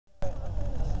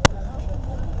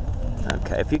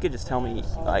Okay, if you could just tell me,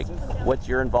 like, what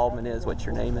your involvement is, what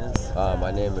your name is.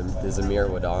 My name is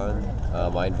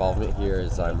Amir.AVI. My involvement here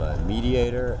is I'm a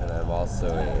mediator, and I'm also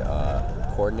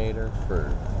a coordinator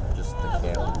for just the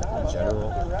camp in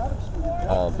general.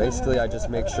 Basically, I just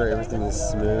make sure everything is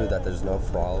smooth, that there's no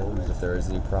problems. If there is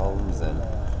any problems, then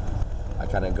I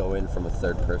kind of go in from a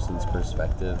third person's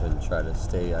perspective and try to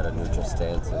stay at a neutral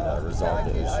stance and resolve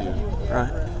the issue.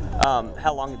 Right.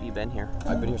 How long have you been here?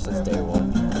 I've been here since day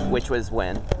one. Which was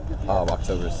when?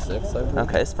 October 6th, I believe.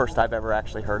 Okay, it's the first I've ever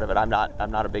actually heard of it. I'm not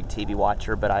a big TV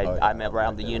watcher, but I'm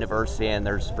around the university, and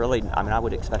there's really, I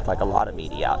would expect like a lot of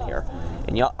media out here.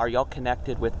 And are y'all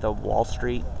connected with the Wall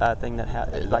Street thing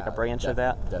that is like a branch of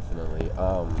that? Definitely.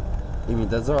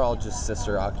 Those are all just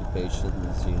sister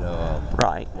occupations,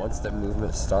 Right. Once the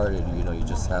movement started, you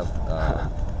just have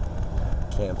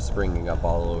camps springing up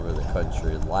all over the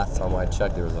country. Last time I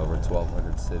checked, there was over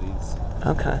 1,200 cities.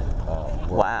 Okay. Worldwide,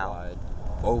 wow.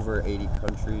 Over 80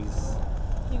 countries.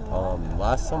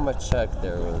 Last time I checked,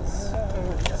 there was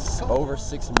over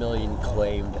 6 million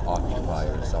claimed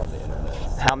occupiers on the internet.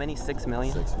 How many? 6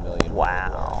 million? 6 million.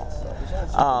 Wow.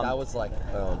 That was like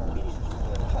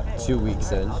 2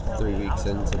 weaks in, 3 weeks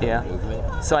into the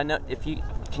movement. So I know,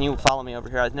 can you follow me over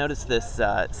here? I've noticed this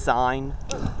sign,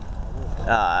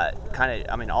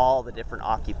 all the different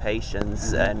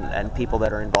occupations and people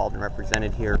that are involved and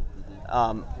represented here.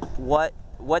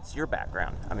 What's your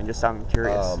background? Just I'm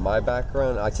curious. My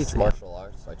background, I teach martial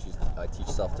arts. I teach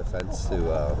self-defense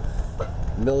to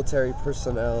military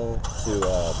personnel, to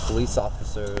police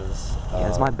officers.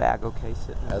 Is my bag okay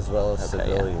sitting there? As well as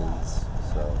civilians.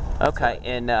 Yeah. Okay,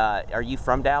 and are you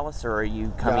from Dallas, or are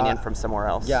you coming in from somewhere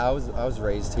else? Yeah, I was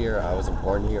raised here. I wasn't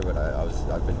born here, but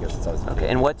I've been here since I was a kid. Okay,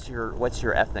 and what's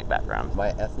your ethnic background? My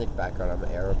ethnic background, I'm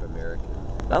Arab American.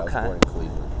 Okay. I was born in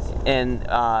Cleveland. And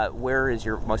where is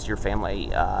most of your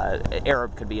family?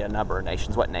 Arab could be a number of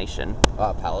nations. What nation?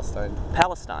 Palestine.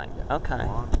 Palestine. Yeah. Okay.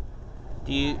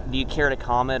 Do you care to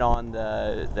comment on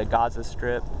the Gaza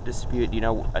Strip dispute? Do you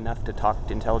know enough to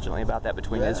talk intelligently about that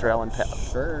between Israel and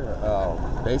Palestine?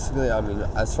 Sure. Basically,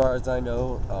 as far as I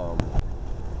know,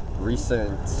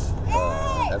 recent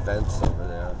events over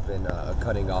there have been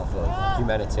cutting off of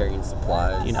humanitarian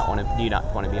supplies. Do you not want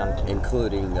to be on camera?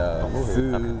 Including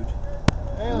food,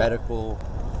 medical,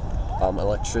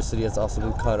 electricity has also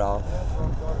been cut off.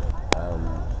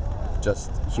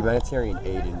 Just humanitarian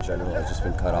aid in general has just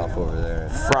been cut off over there.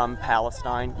 From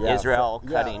Palestine? Yeah, Israel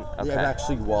cutting? Yeah, okay. They've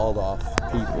actually walled off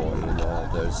people,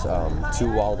 There's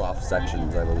 2 walled off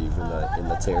sections, I believe, in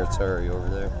the territory over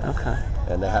there. Okay.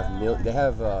 And they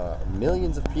have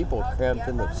millions of people cramped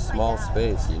in the small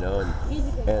space,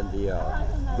 and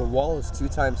the wall is 2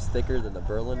 times thicker than the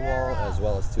Berlin Wall, as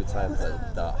well as 2 times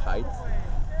the height.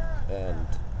 And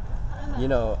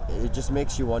it just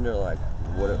makes you wonder, like,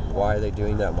 why are they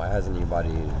doing that? Why hasn't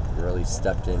anybody really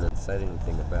stepped in and said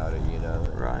anything about it,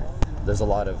 Right. There's a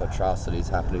lot of atrocities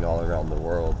happening all around the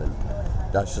world, and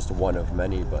that's just one of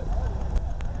many, but,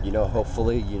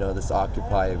 hopefully, this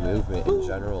Occupy movement in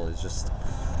general is just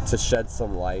to shed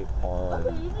some light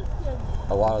on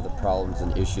a lot of the problems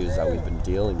and issues that we've been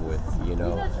dealing with,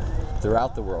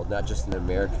 throughout the world, not just in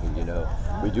America.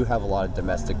 We do have a lot of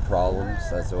domestic problems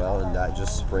as well, and that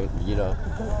just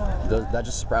that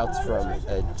just sprouts from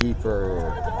a deeper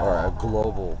or a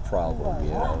global problem.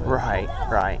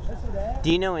 Right.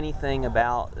 Do you know anything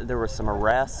about? There were some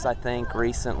arrests, I think,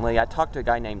 recently. I talked to a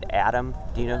guy named Adam.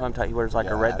 Do you know who I'm talking? He wears like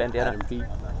a red bandana.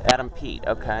 Adam Pete.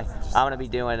 Okay. I'm going to be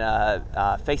doing a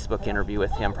Facebook interview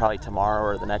with him probably tomorrow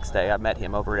or the next day. I met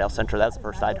him over at El Centro. That's the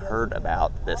first I'd heard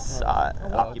about this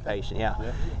occupation. Yeah.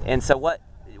 And so what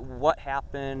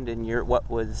happened, and what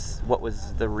was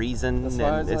the reason? As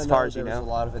far as you know, there was a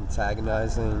lot of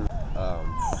antagonizing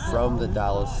from the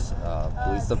Dallas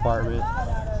Police Department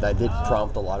that did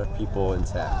prompt a lot of people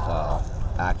into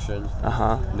action.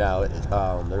 Now,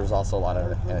 there was also a lot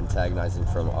of antagonizing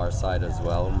from our side as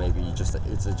well. Maybe it's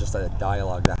just a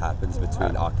dialogue that happens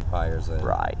between occupiers and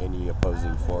any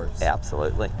opposing force.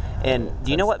 Absolutely. And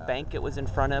do you know what bank it was in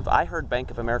front of? I heard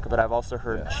Bank of America, but I've also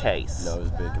heard Chase. No, it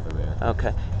was Bank of America.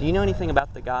 Okay. Do you know anything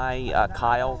about the guy,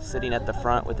 Kyle, sitting at the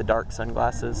front with the dark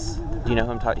sunglasses? Do you know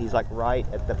who I'm talking? He's like right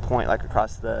at the point, like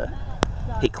across the...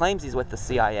 He claims he's with the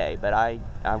CIA, but I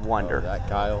wonder. Oh, that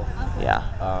Kyle? Yeah.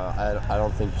 I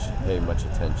don't think you should pay much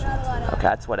attention to that. Okay,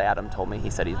 that's what Adam told me. He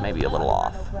said he's maybe a little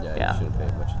off. Yeah. You shouldn't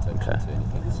pay much attention to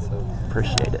anything. So.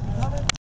 Appreciate it.